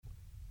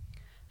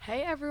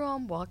Hey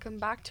everyone, welcome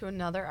back to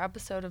another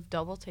episode of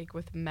Double Take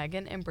with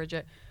Meaghan and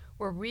Bridget,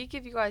 where we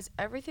give you guys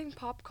everything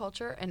pop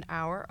culture and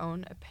our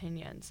own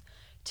opinions.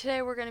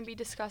 Today we're going to be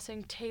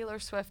discussing Taylor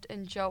Swift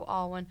and Joe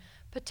Alwyn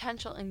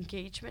potential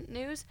engagement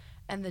news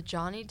and the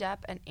Johnny Depp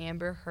and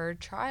Amber Heard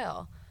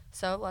trial.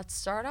 So let's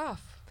start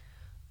off.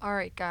 All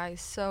right, guys.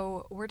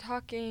 So we're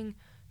talking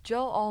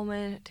Joe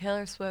Alwyn,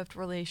 Taylor Swift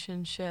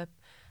relationship.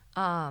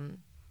 Joe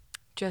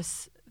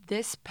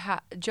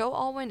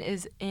Alwyn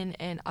is in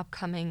an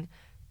upcoming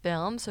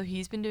film, so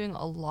he's been doing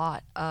a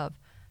lot of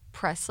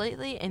press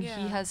lately, and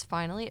he has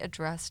finally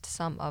addressed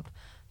some of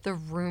the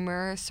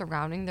rumors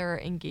surrounding their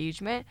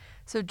engagement.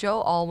 So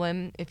Joe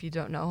Alwyn, if you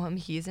don't know him,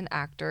 he's an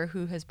actor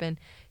who has been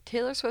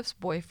Taylor Swift's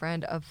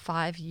boyfriend of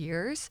 5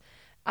 years,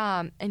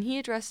 and he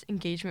addressed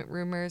engagement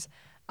rumors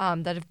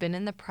that have been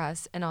in the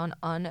press and on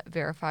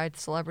unverified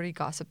celebrity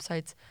gossip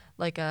sites,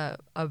 like a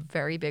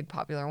very big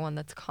popular one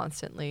that's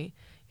constantly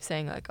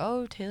saying like,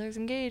 oh, Taylor's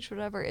engaged,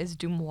 whatever, is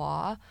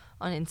Dumois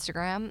on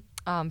Instagram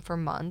for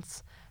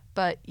months.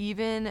 But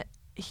even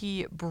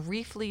he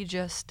briefly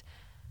just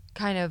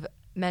kind of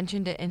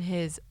mentioned it in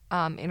his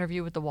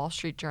interview with the Wall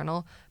Street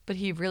Journal, but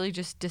he really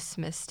just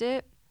dismissed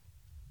it,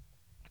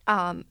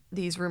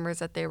 these rumors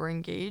that they were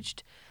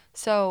engaged.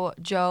 So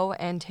Joe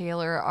and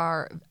Taylor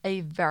are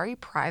a very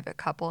private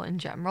couple in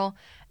general,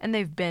 and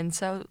they've been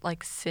so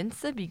like since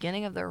the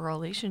beginning of their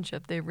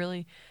relationship.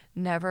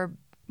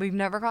 We've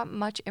never got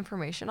much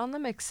information on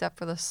them except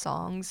for the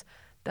songs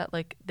that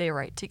like they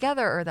write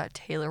together or that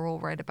Taylor will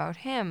write about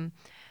him.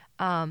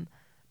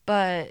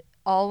 But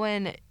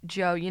Alwyn,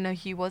 Joe,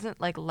 he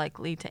wasn't like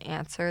likely to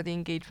answer the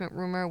engagement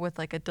rumor with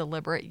like a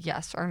deliberate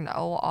yes or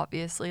no.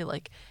 Obviously,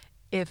 like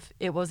if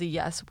it was a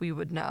yes, we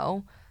would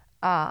know.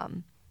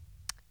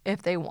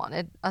 If they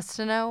wanted us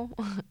to know.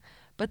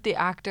 But the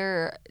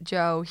actor,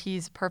 Joe,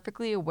 he's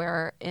perfectly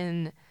aware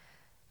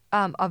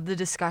of the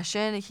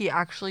discussion. He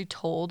actually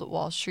told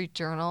Wall Street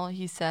Journal,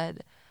 he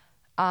said,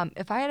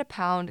 if I had a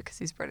pound, because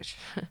he's British,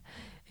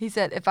 he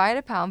said, if I had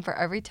a pound for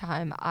every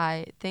time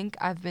I think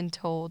I've been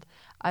told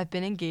I've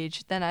been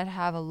engaged, then I'd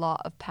have a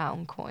lot of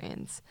pound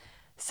coins.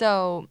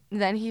 So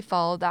then he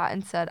followed that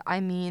and said,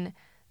 I mean,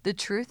 the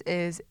truth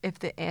is, if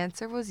the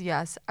answer was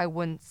yes, I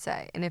wouldn't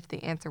say. And if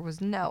the answer was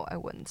no, I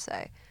wouldn't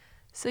say.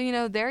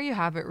 So, there you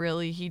have it,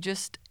 really. He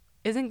just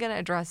isn't going to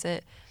address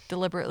it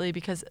deliberately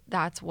because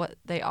that's what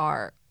they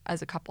are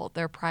as a couple.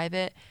 They're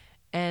private.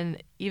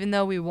 And even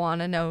though we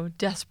want to know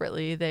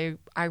desperately,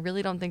 I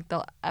really don't think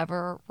they'll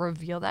ever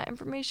reveal that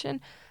information.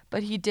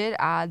 But he did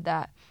add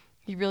that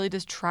he really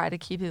does try to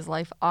keep his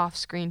life off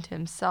screen to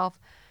himself,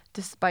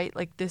 despite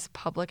like this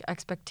public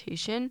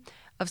expectation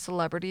of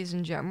celebrities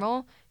in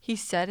general. He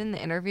said in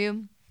the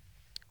interview,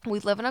 we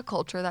live in a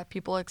culture that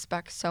people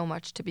expect so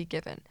much to be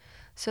given.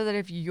 So that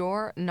if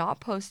you're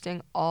not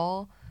posting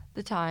all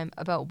the time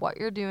about what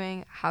you're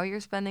doing, how you're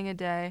spending a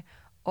day,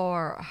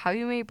 or how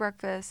you made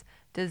breakfast,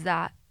 does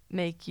that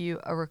make you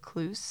a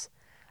recluse?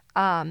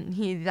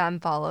 He then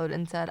followed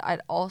and said,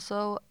 I'd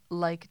also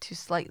like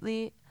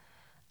to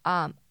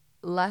I'd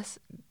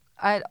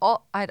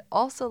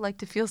also like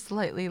to feel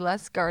slightly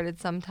less guarded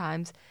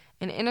sometimes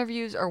in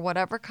interviews or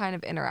whatever kind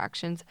of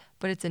interactions,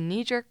 but it's a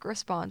knee-jerk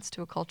response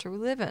to a culture we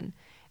live in.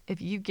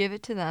 If you give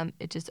it to them,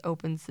 it just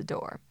opens the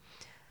door.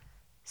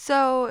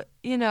 So,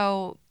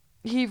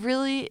 he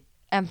really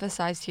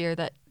emphasized here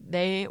that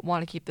they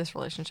want to keep this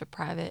relationship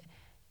private.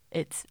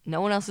 It's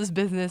no one else's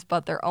business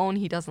but their own.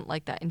 He doesn't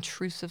like that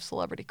intrusive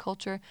celebrity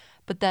culture.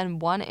 But then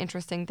one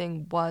interesting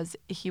thing was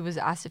he was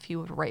asked if he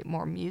would write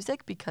more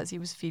music because he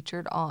was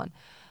featured on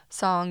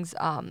songs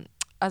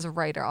as a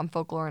writer on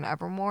Folklore and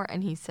Evermore,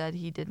 and he said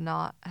he did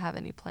not have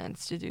any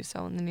plans to do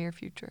so in the near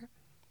future.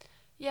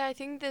 Yeah, I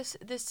think this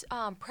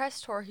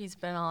press tour he's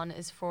been on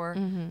is for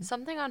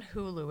something on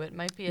Hulu. It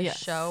might be a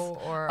show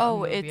or a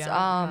movie. It's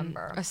I don't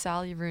remember. a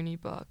Sally Rooney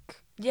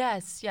book.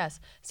 Yes.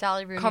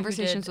 Sally Rooney.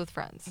 Conversations with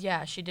Friends.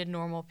 Yeah, she did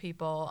Normal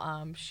People.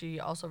 She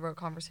also wrote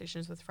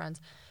Conversations with Friends.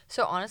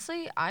 So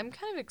honestly, I'm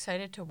kind of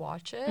excited to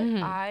watch it.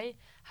 I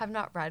have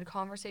not read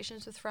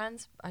Conversations with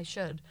Friends. I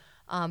should.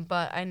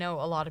 But I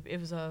know it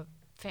was a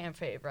fan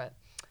favorite.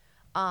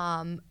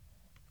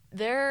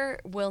 There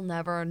will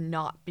never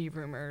not be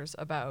rumors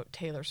about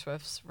Taylor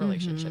Swift's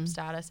relationship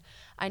status.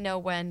 I know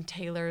when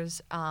Taylor's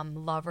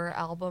Lover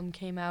album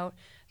came out,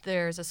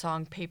 there's a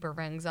song Paper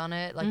Rings on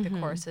it. Like the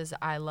chorus is,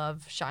 I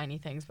love shiny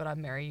things, but I'd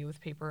marry you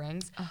with paper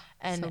rings. Oh,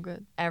 and so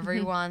good.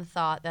 Everyone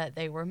thought that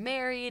they were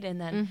married.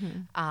 And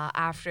then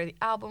after the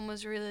album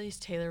was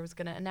released, Taylor was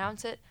going to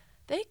announce it.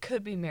 They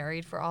could be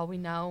married for all we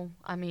know.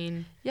 I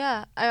mean...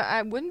 Yeah,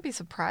 I wouldn't be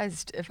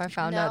surprised if I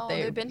found out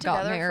they've been got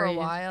together married for a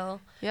while.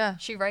 Yeah.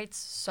 She writes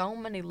so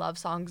many love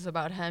songs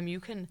about him.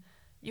 You can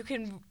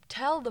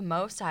tell the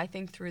most, I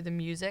think, through the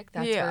music.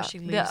 That's where she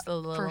leaves the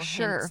little for hints,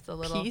 sure. the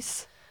little...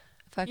 Peace.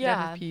 If I could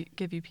ever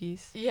give you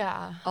peace.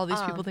 Yeah. All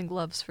these people think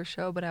love's for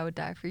show, but I would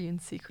die for you in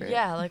secret.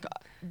 Yeah, like,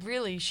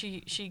 really,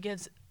 she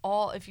gives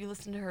all... If you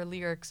listen to her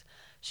lyrics,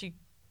 she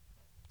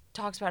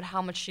talks about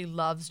how much she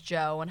loves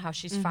Joe and how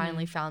she's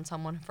finally found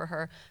someone for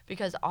her,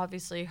 because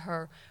obviously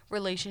her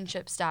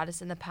relationship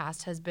status in the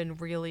past has been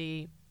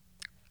really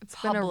It's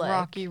public. been a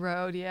rocky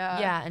road, yeah.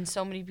 Yeah, and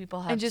so many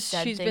people have and just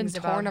said she's things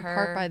been torn about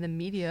apart her. by the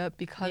media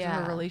because of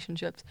Yeah. her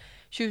relationships.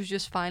 She was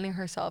just finding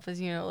herself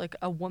as, you know, like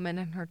a woman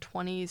in her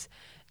 20s,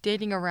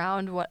 dating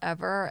around,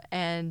 whatever,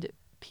 and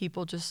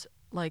people just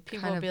like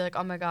People kind will of, be like,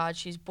 oh my God,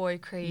 she's boy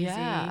crazy.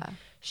 yeah.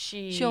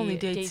 She only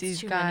dates these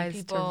too guys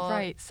many to people.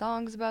 write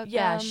songs about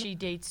Yeah, them. she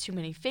dates too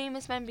many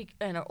famous men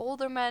and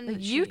older men.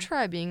 Like, you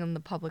try being in the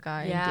public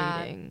eye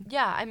and dating.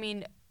 Yeah, I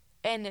mean,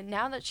 and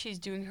now that she's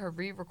doing her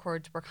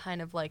re-records, we're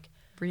kind of like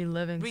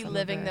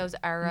reliving those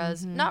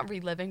eras. Not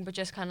reliving, but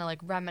just kind of like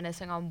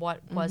reminiscing on what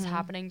was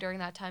happening during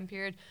that time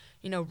period.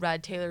 You know,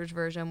 Red Taylor's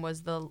version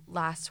was the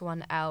last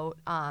one out.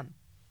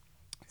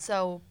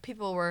 So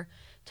people were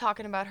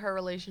talking about her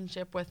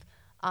relationship with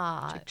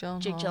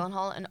Jake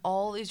Gyllenhaal, and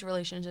all these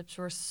relationships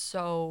were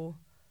so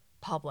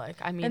public.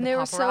 I mean, and the they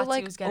were paparazzi so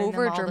like was getting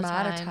over them all the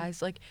time.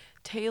 dramatized, like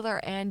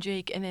Taylor and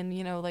Jake, and then,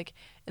 you know, like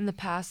in the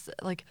past,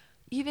 like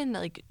even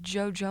like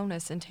Joe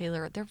Jonas and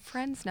Taylor, they're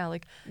friends now.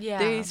 Like,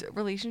 these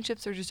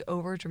relationships are just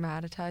over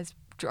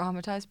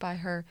dramatized by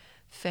her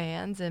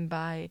fans and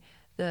by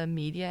the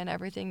media and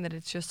everything, that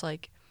it's just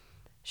like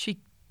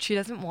she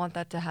doesn't want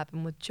that to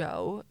happen with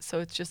Joe,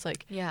 so it's just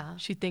like,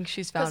 she thinks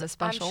she's found a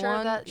special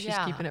one. She's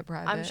keeping it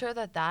private. I'm sure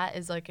that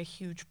is like a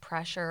huge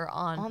pressure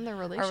on the a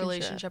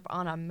relationship,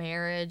 on a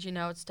marriage. You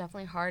know, it's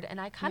definitely hard. And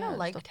I kind of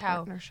liked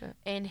how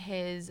in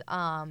his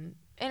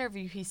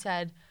interview he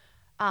said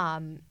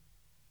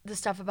the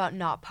stuff about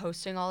not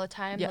posting all the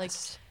time. Yes. Like,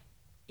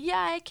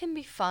 yeah, it can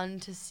be fun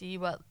to see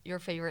what your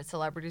favorite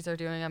celebrities are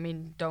doing. I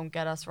mean, don't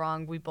get us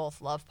wrong. We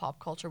both love pop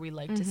culture. We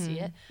like to see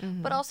it.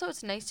 But also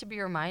it's nice to be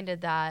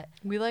reminded that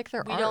we like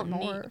their we art don't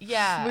more. Need,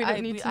 yeah, we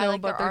don't need to know like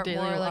about their daily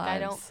more. lives. Like, I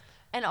don't,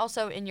 and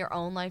also in your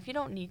own life, you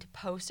don't need to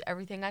post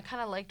everything. I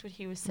kind of liked what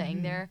he was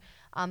saying there.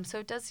 So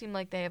it does seem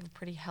like they have a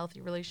pretty healthy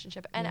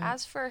relationship. And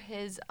as for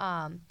his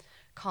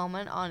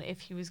comment on if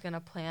he was going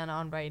to plan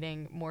on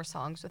writing more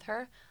songs with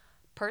her,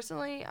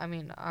 personally, I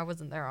mean, I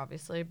wasn't there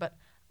obviously, but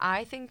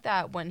I think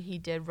that when he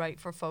did write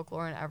for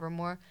Folklore and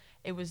Evermore,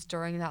 it was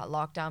during that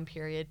lockdown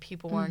period.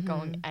 People weren't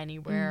going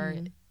anywhere.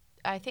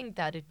 I think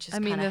that it just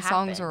kind of happened. The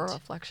songs are a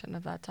reflection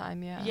of that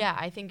time, yeah. Yeah,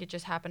 I think it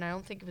just happened. I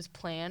don't think it was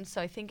planned.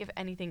 So I think if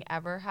anything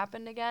ever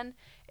happened again,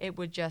 it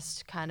would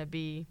just kind of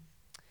be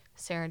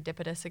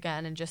serendipitous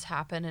again and just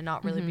happen and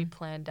not really be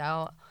planned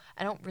out.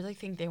 I don't really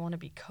think they want to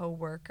be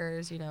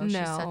co-workers, you know. She's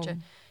such a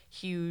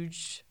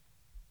huge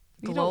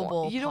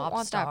global you don't pop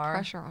want star. that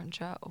pressure on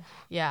Joe.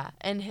 Yeah,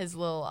 and his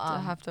little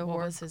what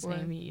was his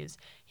name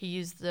he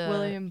used the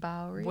William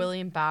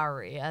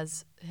Bowery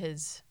as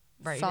his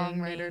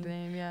songwriter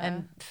name, yeah.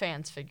 And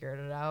fans figured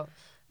it out.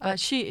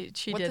 She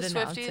with did the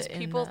announce Swifties, it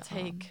people in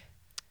take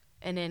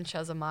an inch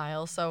as a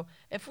mile. So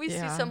if we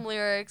see some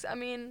lyrics, I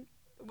mean,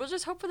 we'll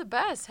just hope for the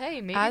best. Hey,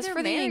 maybe as they're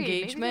for married, the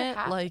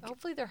engagement, like,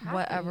 hopefully they're happy.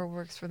 whatever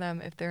works for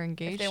them. If they're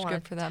engaged,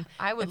 good for them.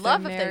 I would if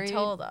love married, if they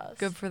told us.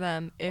 Good for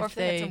them. If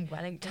they had they some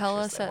wedding tell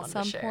us they at wanted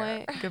some to share.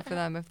 point, good for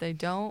them. If they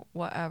don't,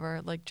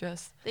 whatever. Like,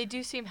 just they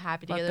do seem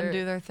happy let together. them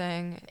do their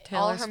thing. All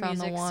Taylor's her found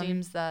music the one.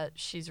 seems that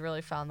she's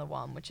really found the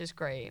one, which is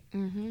great.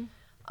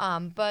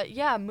 But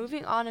yeah,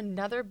 moving on,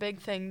 another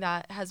big thing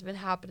that has been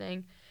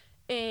happening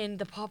in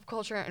the pop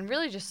culture and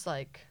really just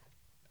like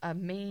a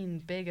main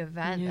big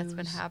event that's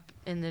been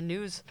in the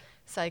news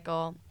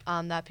cycle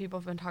that people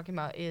have been talking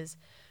about is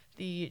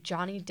the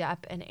Johnny Depp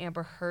and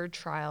Amber Heard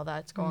trial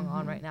that's going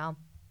on right now.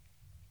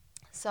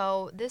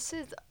 So this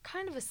is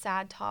kind of a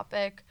sad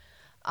topic.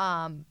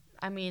 I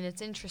mean,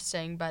 it's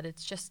interesting, but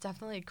it's just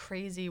definitely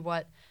crazy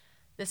what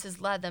this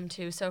has led them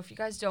to. So if you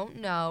guys don't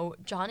know,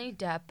 Johnny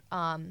Depp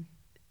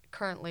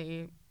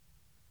currently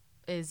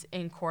is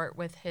in court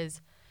with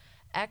his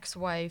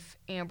ex-wife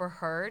Amber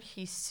Heard.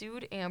 He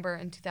sued Amber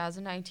in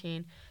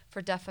 2019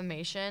 for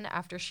defamation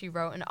after she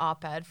wrote an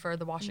op-ed for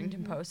the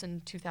Washington Post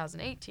in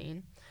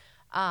 2018.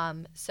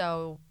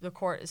 So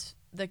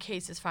the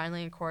case is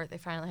finally in court. They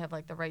finally have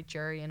like the right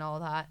jury and all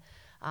that.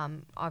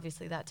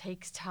 Obviously that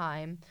takes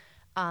time.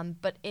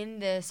 But in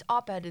this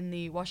op-ed in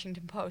the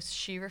Washington Post,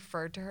 she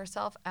referred to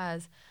herself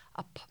as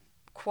a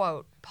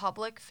quote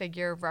public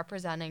figure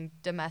representing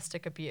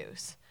domestic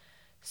abuse.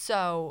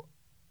 So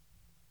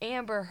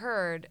Amber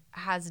Heard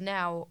has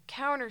now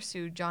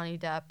countersued Johnny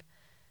Depp,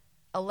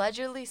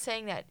 allegedly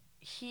saying that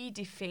he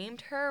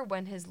defamed her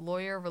when his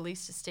lawyer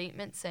released a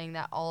statement saying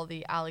that all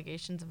the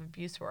allegations of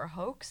abuse were a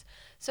hoax.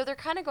 So they're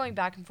kind of going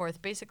back and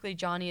forth. Basically,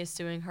 Johnny is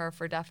suing her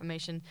for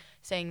defamation,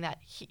 saying that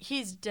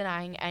he's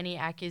denying any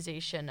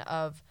accusation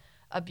of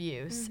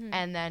abuse.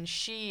 And then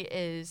she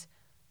is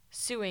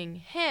suing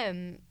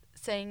him,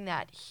 saying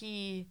that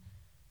he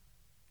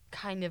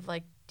kind of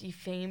like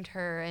defamed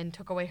her and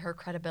took away her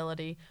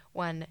credibility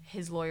when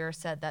his lawyer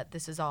said that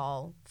this is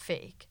all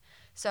fake.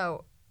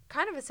 So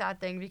kind of a sad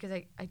thing because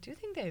I do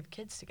think they have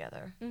kids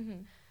together.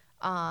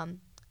 And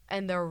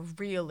they're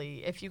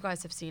really, if you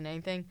guys have seen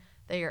anything,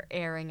 they are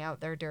airing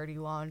out their dirty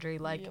laundry.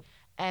 Like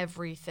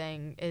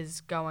everything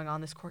is going on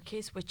this court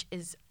case, which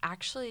is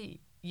actually,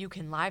 you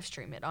can live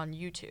stream it on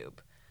YouTube.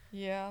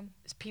 Yeah.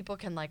 People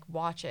can like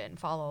watch it and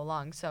follow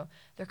along. So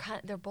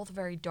they're both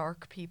very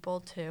dark people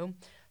too.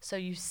 So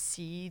you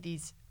see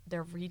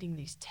they're reading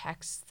these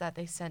texts that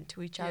they sent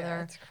to each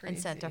other and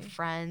sent to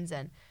friends,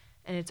 and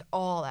it's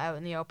all out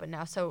in the open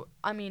now. So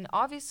I mean,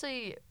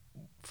 obviously,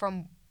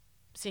 from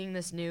seeing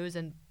this news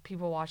and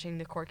people watching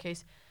the court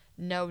case,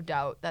 no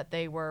doubt that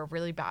they were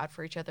really bad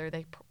for each other.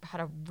 They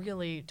had a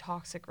really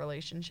toxic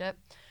relationship.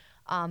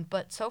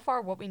 But so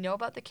far, what we know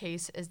about the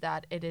case is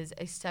that it is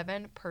a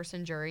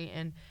 7-person jury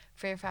in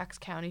Fairfax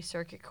County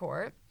Circuit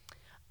Court.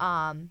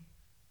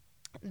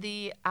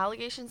 The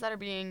allegations that are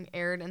being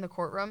aired in the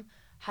courtroom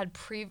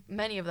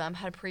many of them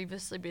had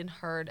previously been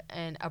heard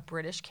in a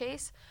British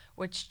case,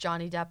 which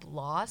Johnny Depp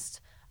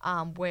lost,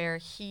 where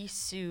he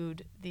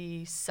sued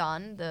the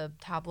Sun, the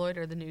tabloid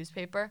or the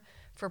newspaper,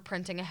 for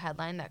printing a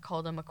headline that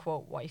called him a,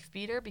 quote, wife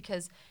beater,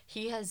 because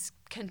he has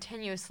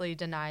continuously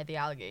denied the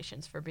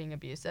allegations for being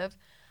abusive.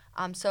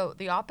 So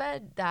the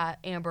op-ed that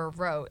Amber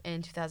wrote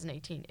in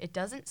 2018, it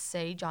doesn't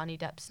say Johnny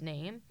Depp's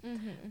name,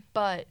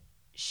 but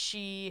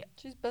she's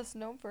best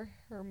known for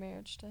her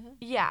marriage to him.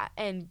 Yeah,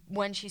 and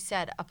when she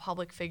said a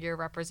public figure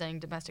representing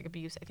domestic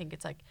abuse, I think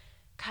it's like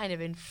kind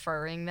of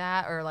inferring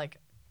that, or like,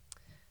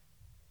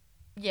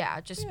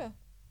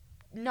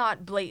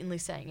 not blatantly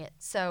saying it.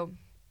 So,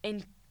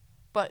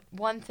 but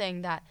one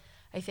thing that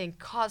I think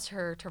caused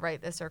her to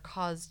write this, or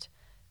caused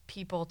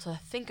people to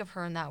think of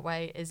her in that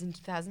way, is in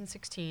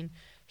 2016,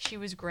 she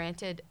was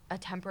granted a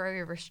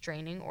temporary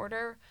restraining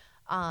order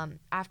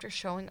after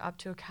showing up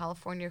to a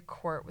California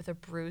court with a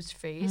bruised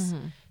face.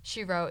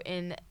 She wrote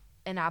in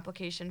an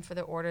application for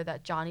the order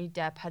that Johnny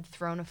Depp had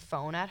thrown a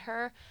phone at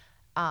her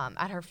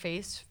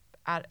face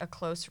at a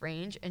close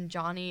range. And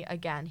Johnny,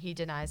 again, he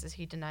denies this.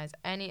 He denies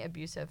any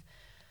abusive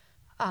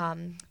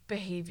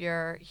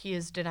behavior. He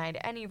has denied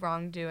any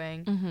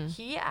wrongdoing.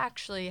 He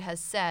actually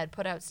has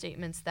put out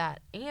statements that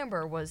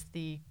Amber was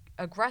the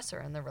aggressor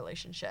in the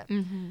relationship,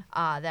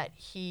 that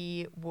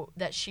she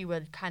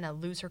would kind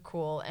of lose her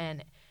cool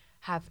and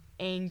have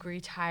angry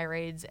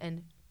tirades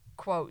and,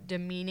 quote,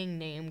 demeaning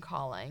name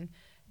calling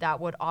that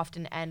would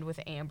often end with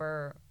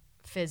Amber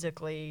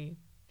physically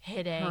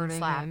hurting,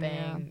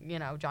 slapping,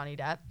 Johnny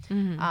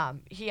Depp.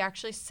 He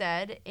actually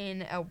said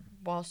in a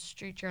Wall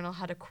Street Journal,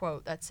 had a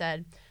quote that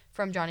said,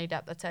 from Johnny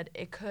Depp, that said,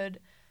 it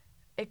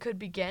could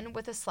begin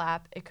with a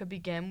slap, it could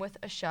begin with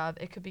a shove,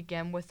 it could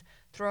begin with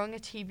throwing a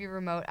TV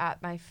remote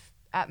at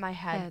my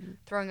head,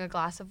 throwing a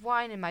glass of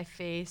wine in my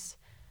face,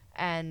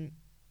 and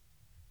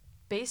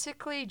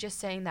basically just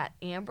saying that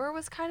Amber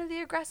was kind of the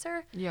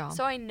aggressor. Yeah.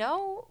 So I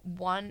know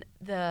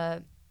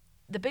the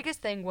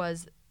biggest thing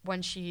was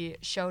when she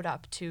showed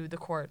up to the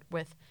court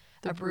with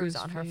a bruise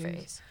on her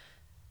face.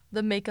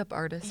 The makeup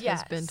artist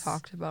has been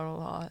talked about a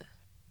lot.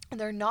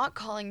 They're not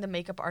calling the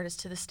makeup artist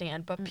to the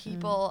stand, but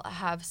people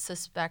have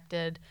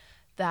suspected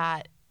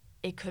that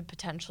it could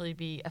potentially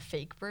be a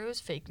fake bruise,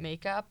 fake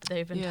makeup.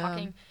 They've been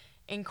talking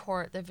in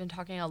court. They've been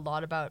talking a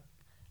lot about,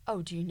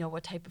 do you know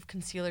what type of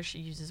concealer she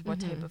uses? What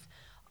type of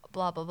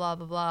blah, blah, blah,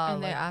 blah, blah.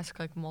 And they ask,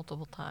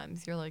 multiple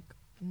times. You're like,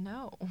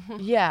 no.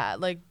 Yeah,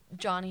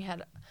 Johnny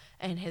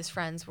and his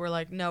friends were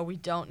like, no, we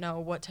don't know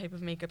what type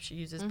of makeup she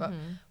uses, but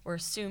we're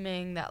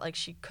assuming that,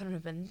 she couldn't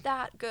have been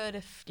that good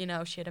if,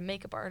 she had a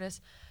makeup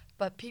artist.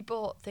 But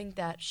people think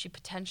that she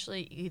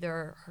potentially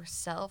either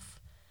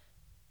herself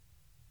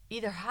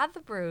had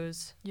the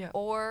bruise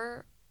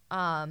or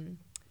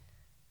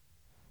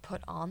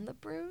put on the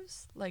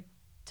bruise,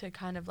 to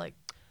kind of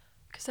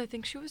because I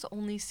think she was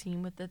only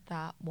seen with it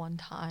that one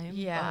time.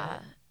 Yeah,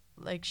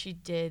 she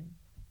did.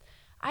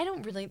 I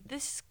don't really,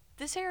 this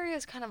area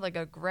is kind of like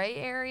a gray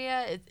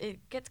area.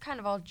 It gets kind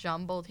of all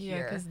jumbled here.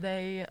 Yeah, because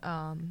they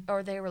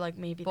or they were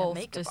maybe the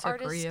makeup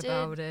artist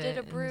did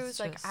a bruise.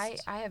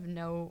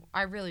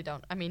 I really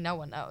don't. I mean, no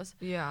one knows.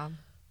 Yeah.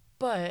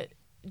 But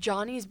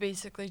Johnny's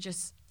basically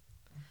just,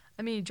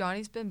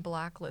 Johnny's been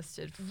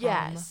blacklisted from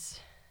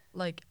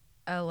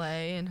LA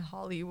and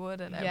Hollywood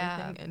and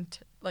everything, and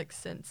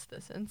since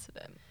this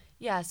incident.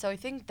 Yeah, so I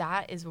think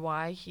that is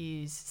why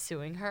he's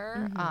suing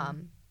her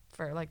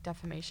for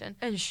defamation.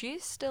 And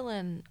she's still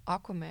in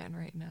Aquaman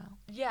right now.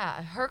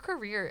 Yeah, her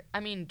career,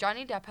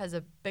 Johnny Depp has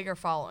a bigger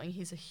following.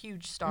 He's a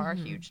huge star,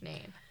 huge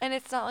name. And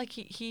it's not like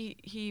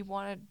he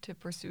wanted to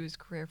pursue his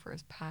career for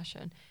his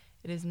passion.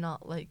 It is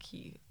not like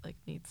he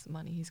needs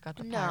money. He's got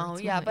the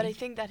money. But I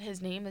think that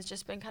his name has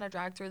just been kind of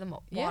dragged through the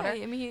water.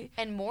 Yeah,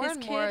 and more is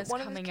coming out.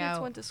 One of his kids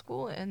went to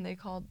school and they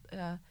called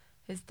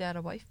his dad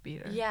a wife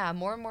beater. Yeah,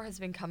 more and more has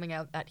been coming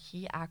out that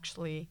he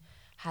actually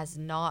has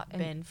not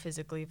been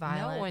physically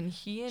violent. No, and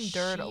he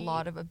endured a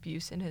lot of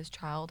abuse in his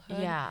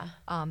childhood. Yeah.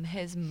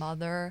 His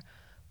mother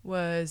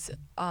was,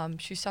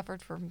 she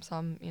suffered from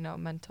some,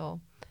 mental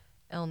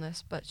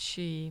illness, but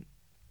she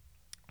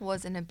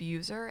was an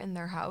abuser in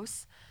their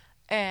house.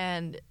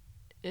 And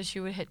she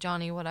would hit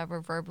Johnny,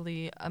 whatever,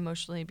 verbally,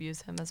 emotionally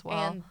abuse him as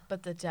well.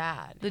 But the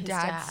dad. The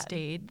dad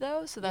stayed,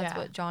 though, so that's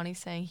what Johnny's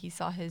saying. He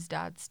saw his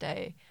dad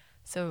stay.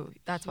 So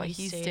that's why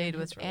he stayed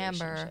with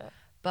Amber.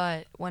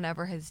 But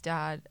whenever his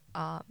dad,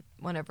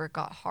 whenever it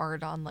got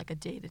hard on like a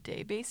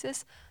day-to-day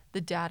basis,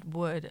 the dad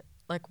would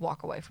like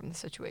walk away from the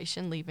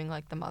situation, leaving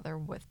like the mother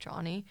with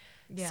Johnny.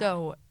 Yeah.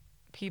 So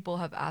people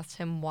have asked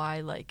him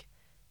why, like,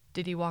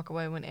 did he walk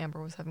away when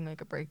Amber was having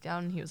like a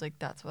breakdown? And he was like,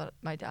 that's what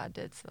my dad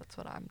did, so that's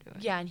what I'm doing.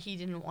 Yeah, and he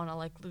didn't want to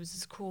like lose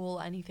his cool,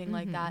 anything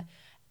like that.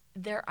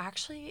 There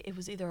actually, it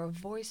was either a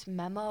voice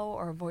memo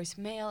or a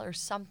voicemail or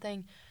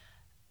something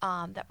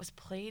that was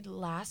played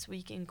last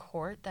week in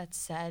court that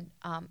said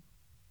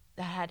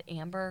that had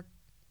Amber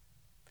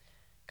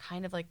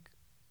kind of like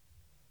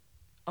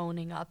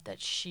owning up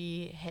that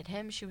she hit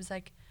him. She was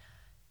like,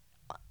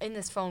 in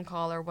this phone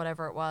call or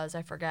whatever it was,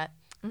 I forget.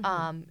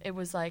 It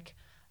was like,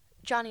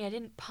 Johnny, I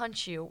didn't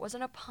punch you. It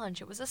wasn't a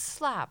punch. It was a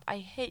slap. I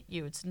hit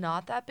you. It's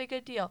not that big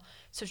a deal.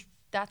 So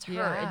that's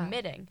her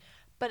admitting.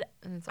 But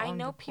I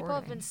know people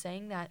have been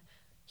saying that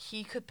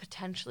he could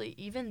potentially,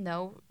 even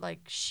though like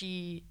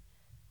she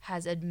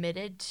has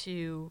admitted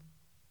to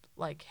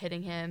like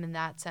hitting him in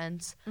that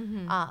sense,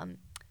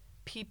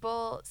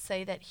 people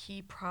say that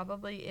he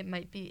probably, it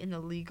might be in the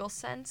legal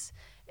sense,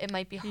 it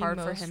might be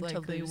hard for him to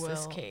lose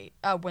this case,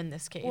 win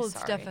this case. Well,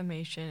 it's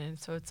defamation, and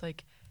so it's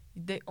like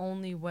the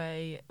only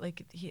way,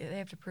 like they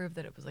have to prove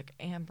that it was like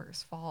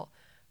Amber's fault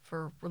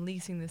for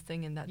releasing this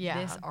thing, and that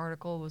this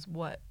article was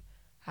what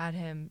had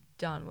him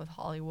done with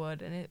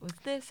Hollywood, and it was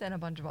this and a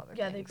bunch of other things.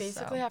 Yeah, they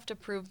basically have to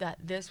prove that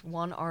this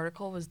one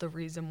article was the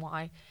reason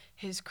why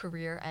his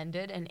career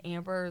ended, and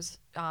Amber's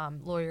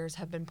lawyers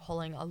have been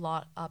pulling a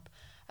lot up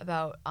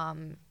about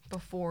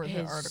before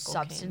his the article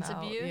substance came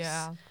out. abuse.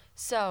 Yeah.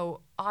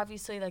 So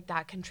obviously, like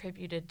that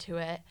contributed to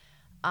it.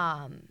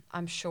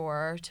 I'm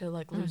sure to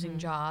like losing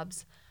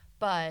jobs,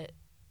 but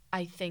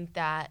I think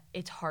that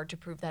it's hard to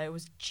prove that it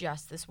was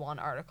just this one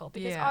article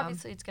because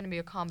obviously it's going to be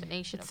a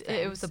combination of things.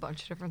 It was a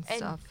bunch of different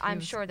stuff.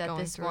 I'm sure that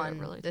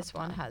this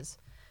one has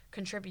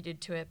contributed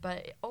to it,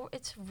 but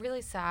it's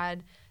really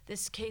sad.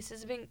 This case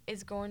is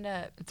going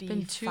to be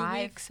been 2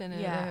 weeks and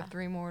they have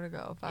 3 more to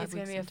go. It's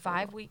going to be a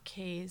 5-week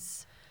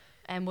case,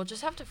 and we'll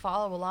just have to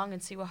follow along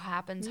and see what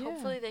happens. Yeah.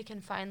 Hopefully they can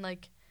find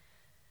like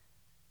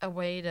a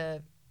way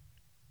to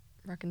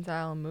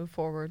reconcile and move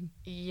forward.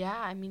 Yeah,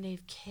 I mean, they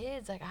have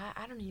kids. Like,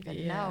 I don't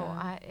even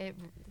know.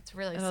 It's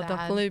really sad. It'll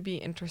definitely be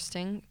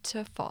interesting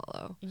to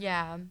follow.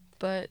 Yeah.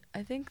 But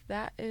I think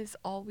that is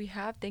all we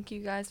have. Thank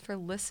you guys for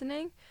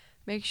listening.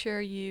 Make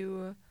sure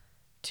you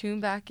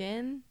tune back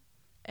in,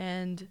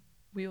 and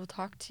we will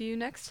talk to you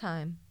next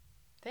time.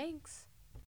 Thanks.